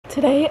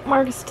Today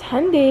marks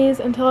 10 days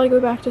until I go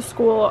back to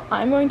school.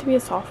 I'm going to be a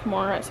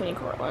sophomore at SUNY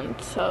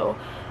Cortland, so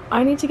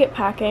I need to get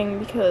packing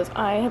because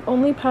I have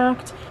only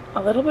packed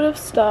a little bit of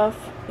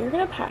stuff. You're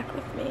gonna pack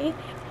with me.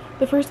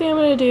 The first thing I'm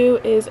gonna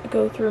do is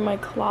go through my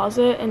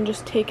closet and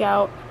just take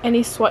out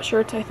any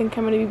sweatshirts I think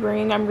I'm gonna be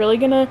bringing. I'm really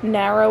gonna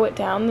narrow it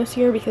down this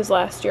year because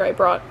last year I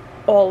brought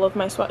all of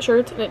my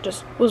sweatshirts and it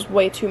just was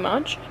way too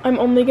much. I'm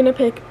only gonna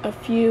pick a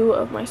few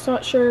of my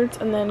sweatshirts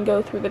and then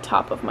go through the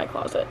top of my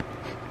closet.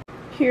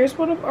 Here's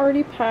what I've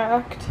already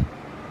packed,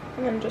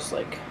 and then just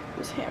like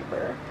this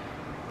hamper,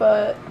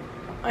 but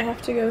I have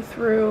to go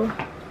through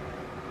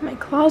my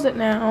closet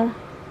now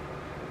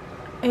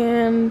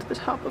and the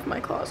top of my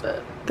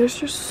closet. There's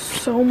just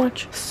so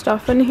much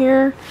stuff in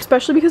here,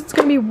 especially because it's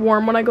gonna be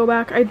warm when I go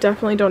back. I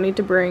definitely don't need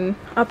to bring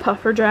a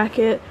puffer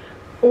jacket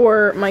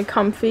or my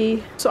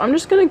comfy, so I'm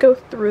just gonna go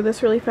through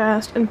this really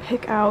fast and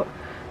pick out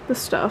the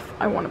stuff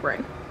I want to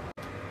bring.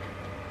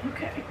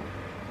 Okay,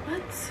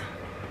 let's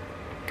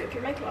go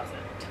through my closet.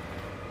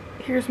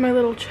 Here's my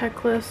little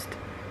checklist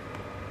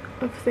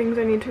of things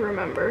I need to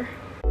remember.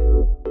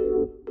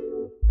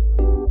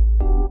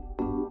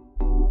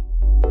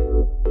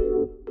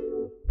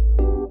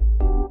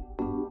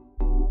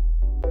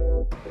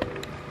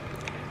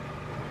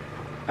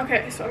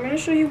 Okay, so I'm going to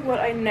show you what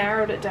I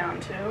narrowed it down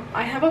to.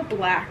 I have a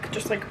black,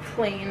 just like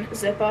plain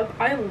zip up.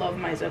 I love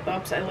my zip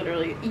ups. I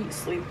literally eat,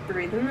 sleep,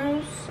 breathe in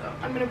those. So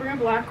I'm going to bring a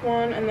black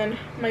one and then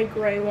my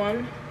gray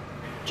one.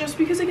 Just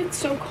because it gets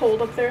so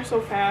cold up there so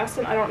fast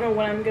and I don't know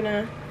when I'm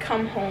gonna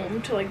come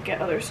home to like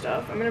get other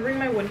stuff. I'm gonna bring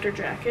my winter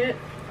jacket,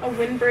 a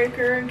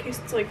windbreaker in case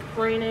it's like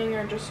raining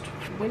or just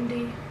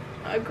windy,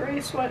 a gray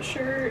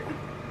sweatshirt,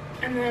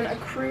 and then a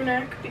crew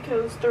neck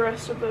because the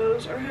rest of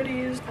those are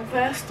hoodies, a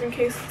vest in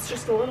case it's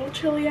just a little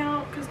chilly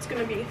out because it's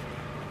gonna be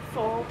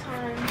fall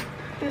time,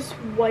 this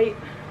white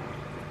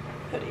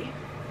hoodie.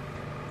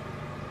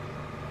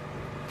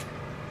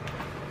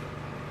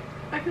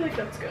 I feel like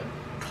that's good.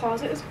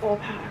 Closet is all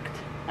packed.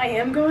 I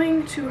am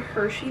going to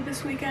Hershey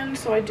this weekend,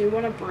 so I do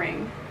want to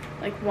bring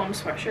like one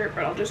sweatshirt,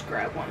 but I'll just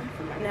grab one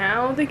for my.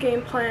 Now the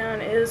game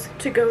plan is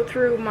to go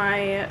through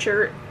my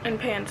shirt and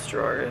pants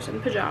drawers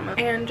and pajamas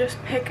and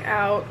just pick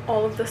out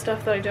all of the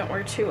stuff that I don't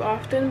wear too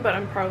often, but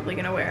I'm probably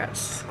gonna wear at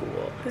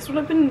school. This is what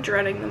I've been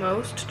dreading the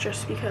most,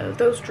 just because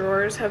those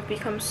drawers have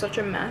become such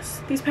a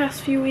mess these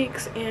past few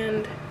weeks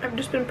and I've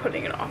just been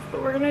putting it off,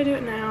 but we're gonna do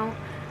it now.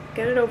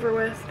 Get it over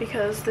with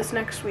because this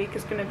next week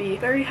is going to be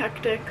very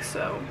hectic,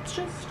 so let's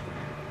just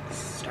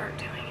start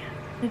doing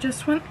it. I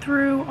just went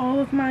through all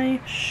of my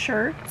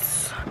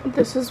shirts.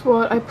 This is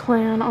what I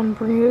plan on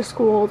bringing to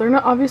school. They're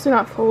not obviously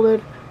not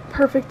folded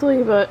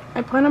perfectly, but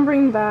I plan on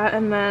bringing that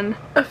and then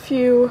a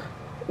few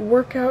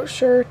workout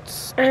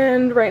shirts,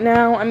 and right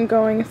now I'm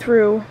going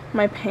through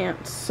my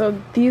pants.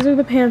 So these are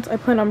the pants I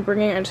plan on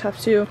bringing. I just have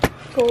to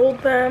fold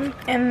them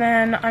and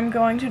then I'm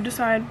going to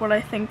decide what I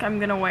think I'm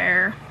gonna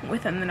wear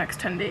within the next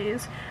 10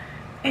 days,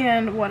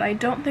 and what I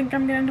don't think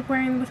I'm gonna end up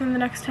wearing within the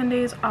next 10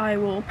 days I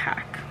will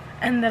pack,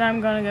 and then I'm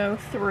gonna go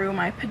through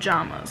my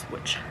pajamas,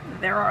 which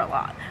there are a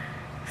lot.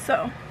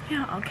 So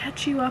yeah, I'll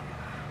catch you up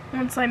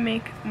once I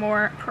make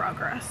more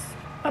progress.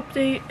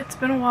 Update, it's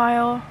been a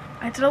while.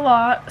 I did a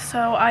lot,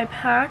 so I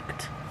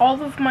packed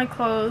all of my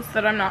clothes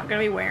that I'm not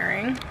gonna be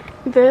wearing.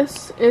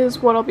 This is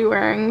what I'll be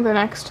wearing the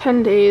next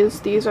 10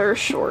 days. These are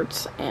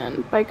shorts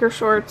and biker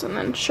shorts and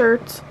then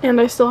shirts. And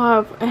I still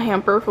have a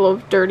hamper full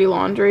of dirty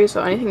laundry,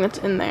 so anything that's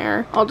in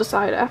there, I'll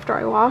decide after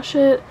I wash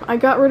it. I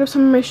got rid of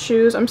some of my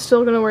shoes. I'm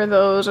still gonna wear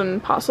those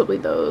and possibly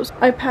those.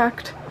 I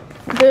packed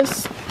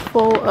this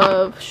full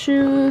of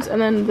shoes,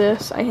 and then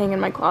this I hang in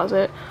my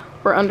closet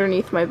or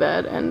underneath my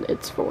bed, and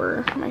it's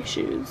for my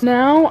shoes.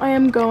 Now I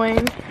am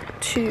going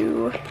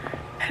to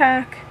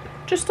pack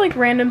just like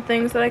random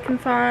things that I can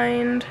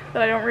find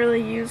that I don't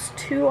really use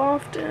too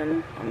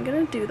often. I'm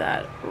gonna do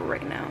that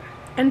right now.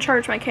 And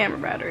charge my camera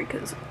battery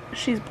because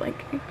she's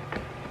blinking.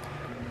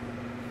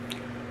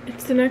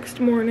 It's the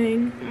next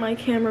morning. My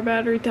camera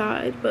battery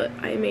died, but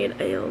I made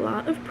a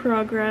lot of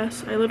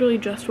progress. I literally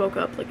just woke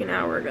up like an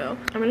hour ago.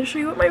 I'm gonna show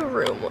you what my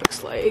room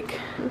looks like.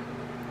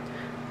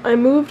 I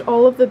moved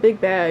all of the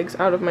big bags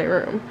out of my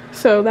room.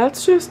 So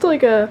that's just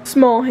like a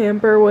small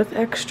hamper with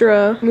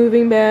extra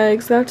moving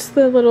bags. That's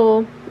the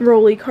little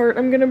rolly cart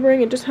I'm gonna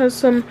bring. It just has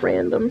some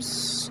random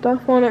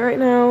stuff on it right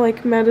now,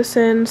 like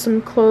medicine,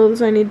 some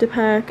clothes I need to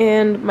pack,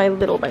 and my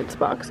Little Bites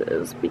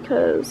boxes,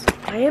 because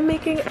I am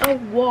making a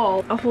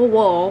whole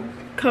wall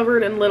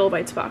covered in Little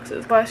Bites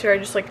boxes. Last year I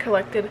just like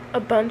collected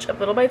a bunch of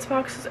Little Bites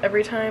boxes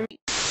every time.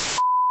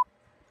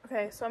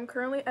 Okay, so I'm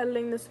currently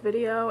editing this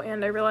video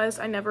and I realized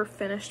I never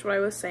finished what I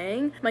was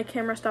saying. My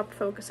camera stopped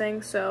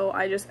focusing, so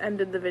I just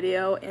ended the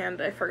video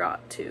and I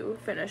forgot to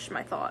finish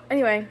my thought.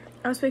 Anyway,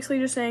 I was basically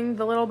just saying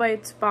the Little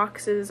Bites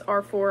boxes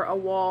are for a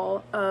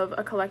wall of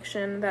a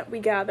collection that we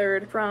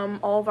gathered from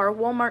all of our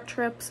Walmart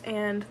trips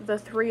and the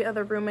 3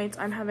 other roommates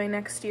I'm having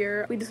next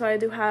year. We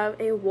decided to have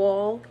a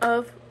wall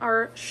of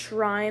our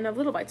shrine of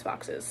Little Bites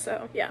boxes.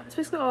 So yeah, that's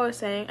basically all I was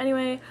saying.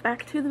 Anyway,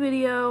 back to the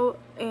video,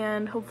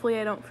 and hopefully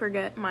I don't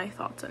forget my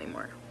thoughts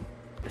anymore.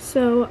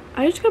 So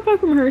I just got back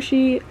from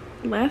Hershey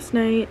last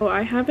night. Oh,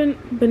 I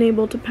haven't been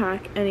able to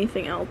pack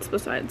anything else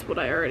besides what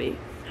I already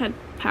had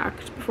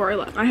packed before I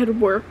left. I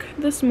had work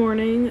this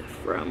morning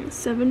from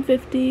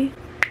 7:50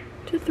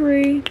 to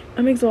 3.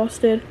 I'm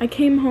exhausted. I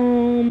came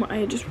home,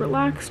 I just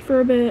relaxed for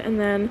a bit, and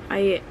then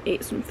I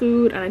ate some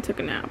food and I took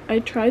a nap. I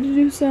tried to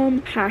do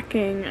some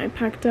packing. I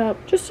packed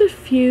up just a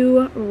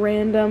few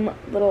random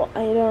little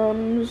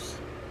items,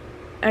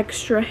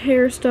 extra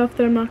hair stuff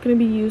that I'm not going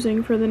to be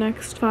using for the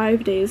next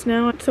 5 days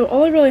now. So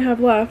all I really have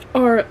left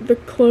are the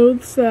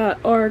clothes that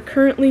are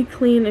currently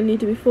clean and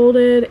need to be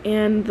folded,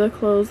 and the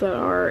clothes that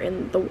are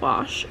in the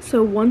wash.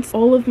 So once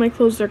all of my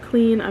clothes are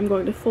clean, I'm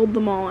going to fold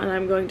them all, and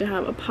I'm going to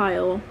have a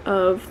pile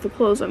of the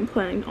clothes I'm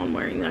planning on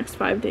wearing the next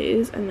 5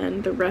 days, and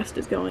then the rest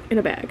is going in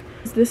a bag.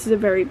 This is a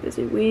very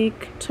busy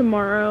week.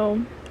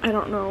 Tomorrow, I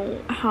don't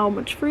know how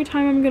much free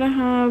time I'm gonna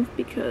have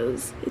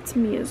because it's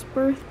Mia's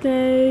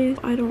birthday.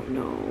 I don't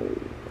know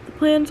what the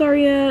plans are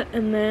yet.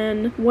 And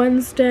then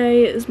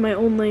Wednesday is my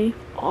only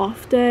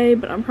off day,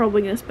 but I'm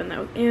probably gonna spend that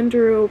with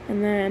Andrew.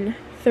 And then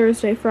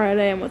Thursday,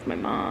 Friday, I'm with my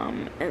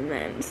mom. And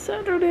then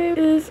Saturday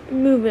is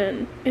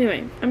move-in.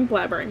 Anyway, I'm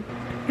blabbering.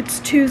 It's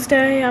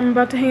Tuesday, I'm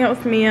about to hang out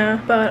with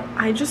Mia, but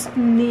I just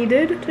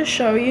needed to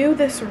show you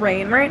this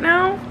rain right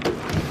now.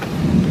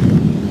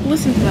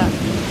 Listen to that.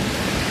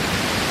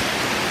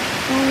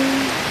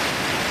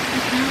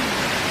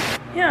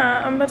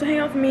 Yeah, I'm about to hang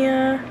out with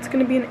Mia. It's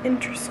gonna be an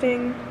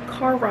interesting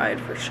car ride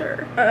for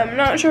sure. I'm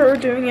not sure what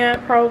we're doing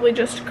yet. Probably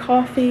just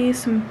coffee,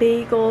 some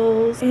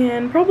bagels,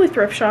 and probably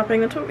thrift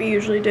shopping. That's what we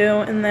usually do.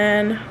 And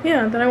then,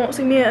 yeah, then I won't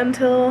see Mia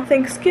until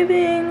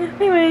Thanksgiving.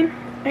 Anyway,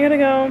 I gotta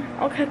go.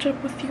 I'll catch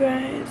up with you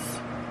guys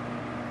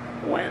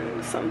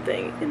when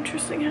something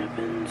interesting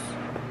happens.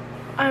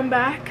 I'm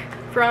back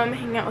from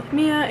hanging out with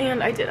Mia,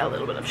 and I did a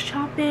little bit of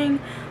shopping,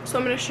 so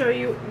I'm going to show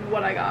you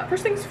what I got.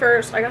 First things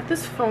first, I got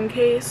this phone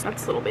case.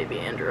 That's little baby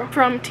Andrew.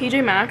 From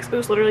TJ Maxx. It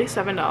was literally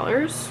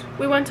 $7.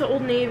 We went to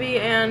Old Navy,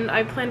 and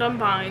I planned on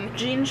buying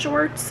jean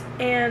shorts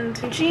and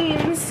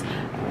jeans,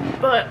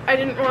 but I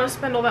didn't want to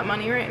spend all that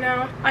money right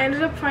now. I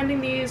ended up finding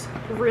these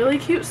really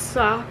cute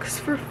socks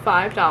for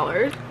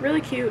 $5.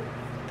 Really cute.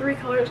 3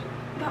 colors.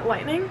 Is that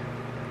lightning?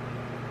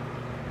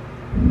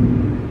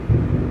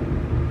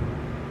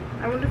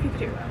 I wonder if you could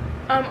hear that.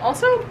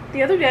 Also,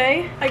 the other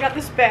day, I got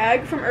this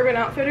bag from Urban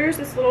Outfitters,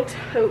 this little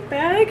tote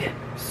bag.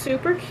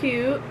 Super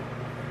cute.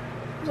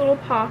 Little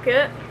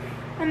pocket.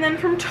 And then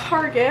from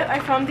Target, I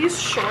found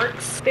these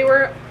shorts. They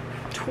were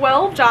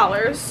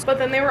 $12, but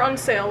then they were on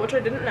sale, which I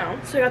didn't know.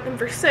 So I got them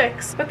for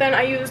 $6, but then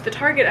I used the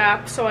Target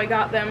app, so I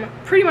got them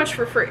pretty much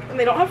for free. And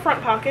they don't have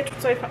front pockets,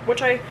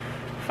 which I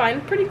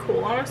find pretty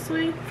cool,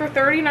 honestly. For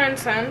 39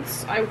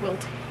 cents, I will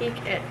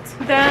take it.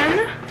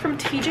 Then from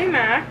TJ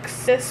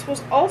Maxx, this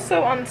was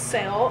also on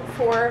sale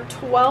for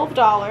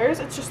 $12.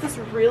 It's just this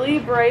really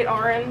bright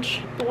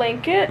orange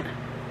blanket.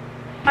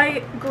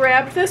 I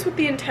grabbed this with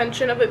the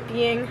intention of it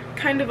being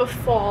kind of a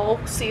fall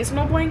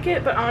seasonal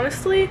blanket, but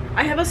honestly,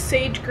 I have a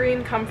sage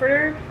green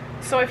comforter,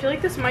 so I feel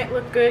like this might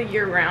look good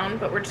year-round,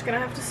 but we're just gonna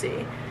have to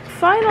see.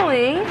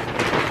 Finally,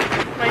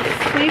 my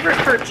favorite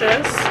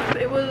purchase.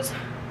 It was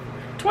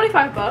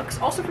 25 bucks,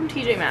 also from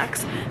TJ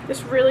Maxx.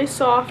 This really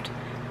soft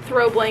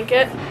throw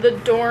blanket. The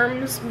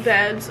dorm's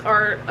beds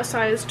are a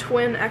size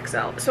twin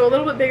XL, so a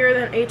little bit bigger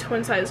than a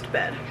twin-sized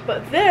bed.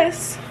 But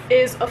this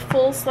is a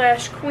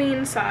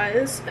full/queen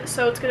size,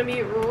 so it's gonna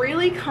be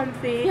really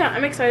comfy. Yeah,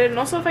 I'm excited. And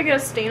also, if I get a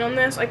stain on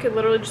this, I could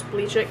literally just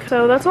bleach it.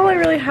 So that's all I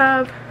really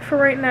have for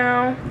right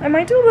now. I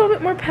might do a little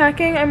bit more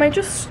packing. I might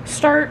just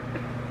start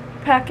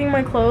packing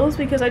my clothes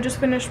because I just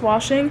finished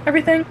washing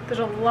everything. There's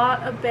a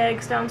lot of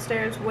bags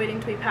downstairs waiting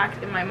to be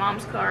packed in my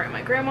mom's car and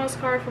my grandma's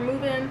car for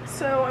move-in,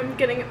 so I'm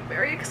getting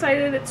very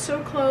excited. It's so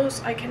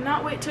close. I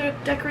cannot wait to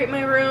decorate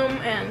my room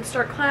and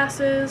start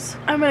classes.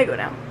 I'm gonna go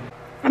now.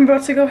 I'm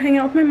about to go hang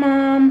out with my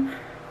mom,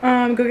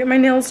 go get my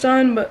nails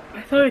done, but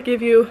I thought I'd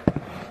give you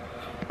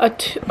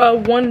a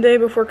 1 day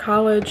before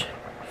college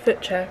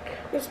fit check.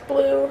 This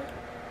blue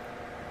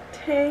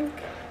tank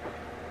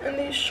and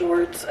these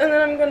shorts, and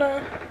then I'm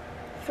gonna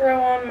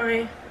throw on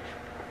my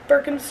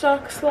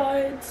Birkenstock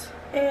slides,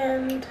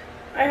 and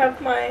I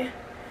have my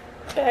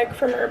bag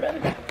from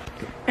Urban.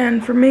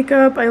 And for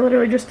makeup, I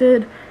literally just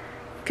did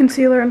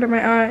concealer under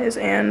my eyes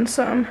and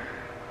some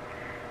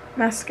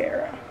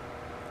mascara.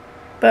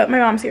 But my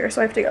mom's here,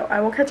 so I have to go.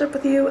 I will catch up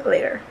with you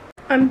later.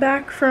 I'm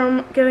back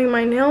from getting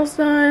my nails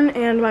done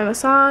and my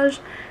massage,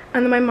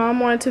 and then my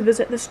mom wanted to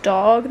visit this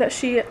dog that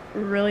she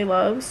really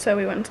loves, so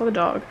we went and saw the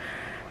dog.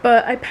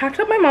 But I packed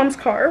up my mom's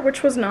car,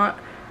 which was not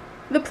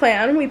the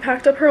plan. We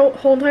packed up her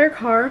whole entire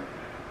car.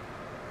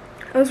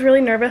 I was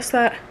really nervous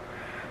that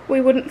we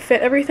wouldn't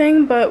fit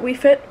everything, but we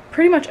fit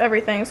pretty much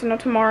everything, so now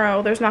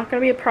tomorrow there's not going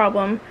to be a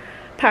problem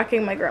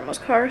packing my grandma's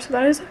car, so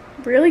that is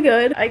really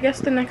good. I guess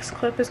the next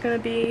clip is going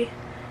to be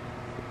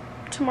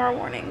tomorrow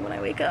morning when I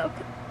wake up.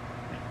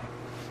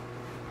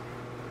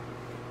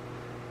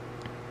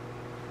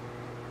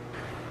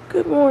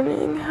 Good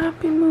morning,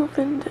 happy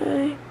move-in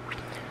day.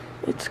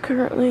 It's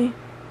currently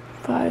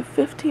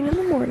 5:15 in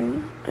the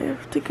morning. I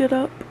have to get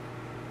up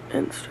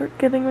and start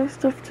getting my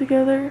stuff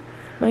together.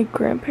 My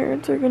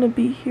grandparents are gonna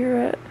be here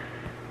at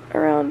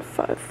around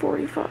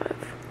 5:45,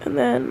 and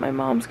then my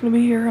mom's gonna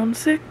be here around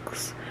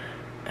 6,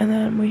 and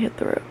then we hit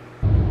the road.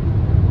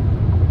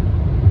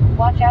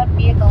 Watch out,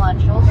 vehicle on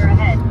shoulder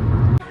ahead.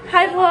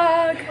 Hi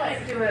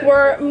vlog!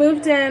 We're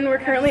moved in, we're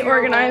currently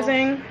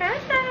organizing.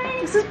 Hi.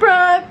 This is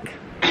Brooke.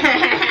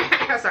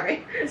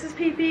 Sorry. This is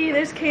Pee-Pee.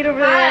 There's Kate over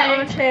there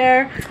on a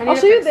chair. I'll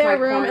show you their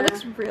room. It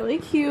looks really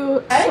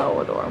cute. Hey?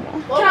 So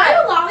adorable. Well, can I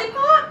have a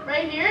lollipop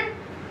right here?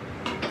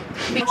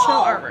 I'll show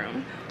our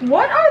room.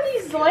 What are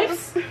these like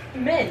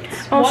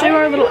mints? I'll show you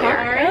our little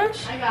area.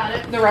 I got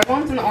it. The red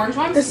ones and the orange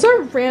ones? This is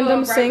our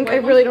random sink. I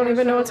really don't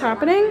even know what's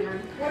happening.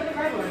 What are the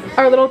red ones?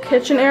 Our little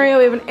kitchen area.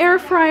 We have an air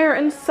fryer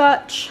and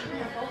such.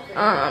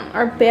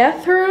 Our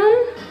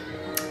bathroom.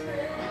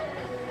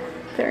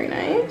 Very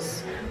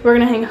nice. We're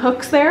gonna hang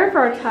hooks there for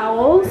our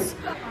towels.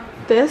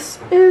 This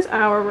is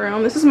our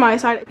room. This is my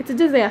side. It's a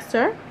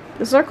disaster.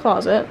 This is our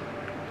closet.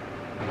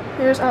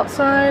 Here's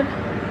outside.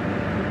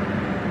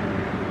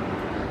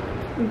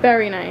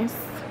 Very nice.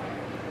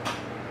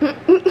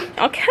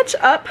 I'll catch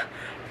up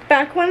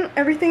back when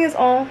everything is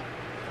all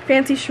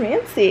fancy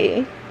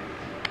schmancy.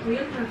 We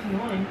have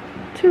nothing.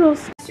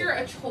 Toodles. You're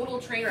a total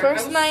trainer.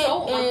 First night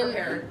so in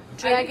unprepared.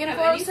 Dragon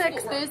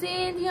 406 Thursday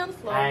Andy on the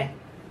floor. Hi.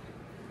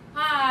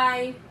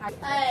 Hi.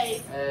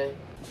 Hey. Hey.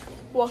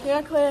 Walking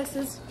our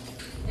classes.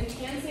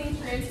 Enhancing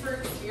transfer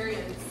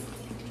experience.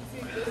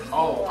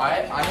 Oh, I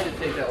had to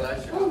take that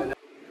last year.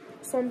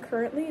 So I'm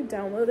currently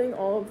downloading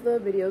all of the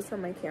videos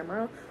from my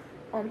camera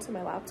onto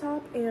my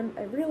laptop, and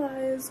I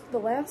realized the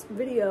last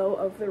video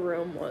of the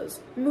room was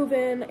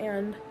move-in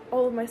and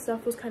all of my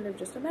stuff was kind of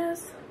just a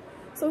mess.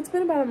 So it's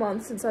been about a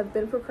month since I've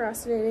been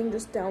procrastinating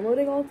just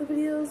downloading all of the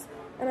videos,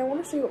 and I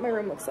want to show you what my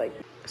room looks like.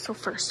 So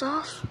first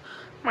off,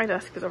 my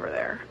desk is over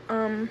there.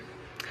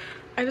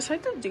 I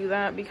decided to do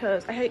that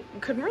because I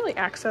couldn't really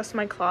access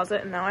my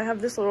closet, and now I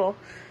have this little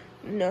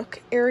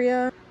nook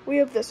area. We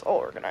have this all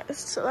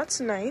organized, so that's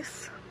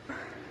nice.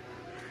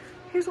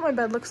 Here's what my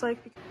bed looks like.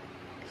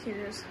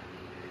 Here's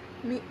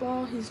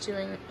Meatball, he's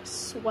doing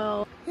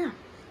swell. Yeah,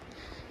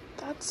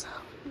 that's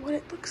what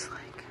it looks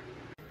like.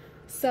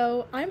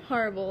 So I'm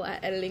horrible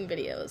at editing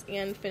videos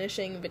and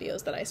finishing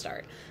videos that I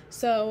start.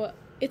 So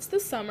it's the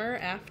summer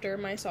after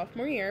my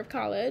sophomore year of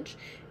college,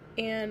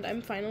 and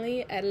I'm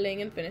finally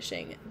editing and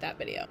finishing that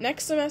video.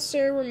 Next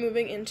semester, we're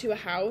moving into a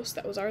house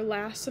that was our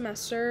last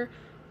semester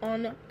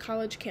on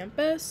college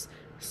campus,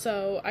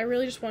 so I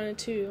really just wanted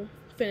to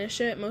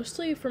finish it,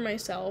 mostly for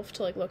myself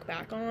to like look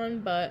back on,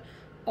 but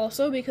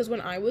also because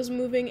when I was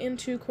moving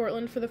into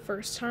Cortland for the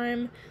first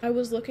time, I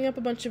was looking up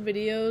a bunch of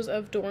videos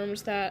of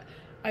dorms that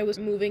I was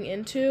moving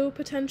into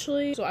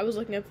potentially. So I was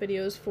looking up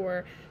videos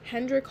for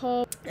Hendrick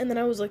Hall, and then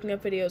I was looking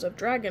up videos of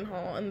Dragon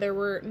Hall, and there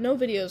were no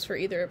videos for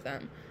either of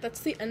them. That's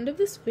the end of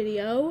this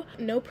video.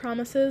 No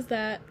promises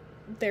that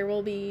there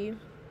will be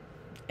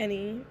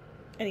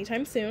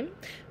anytime soon,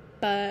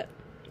 but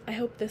I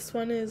hope this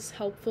one is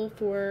helpful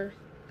for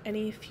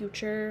any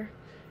future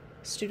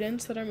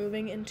students that are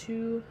moving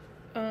into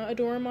a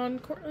dorm on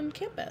Cortland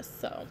campus.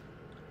 So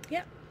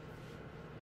yeah.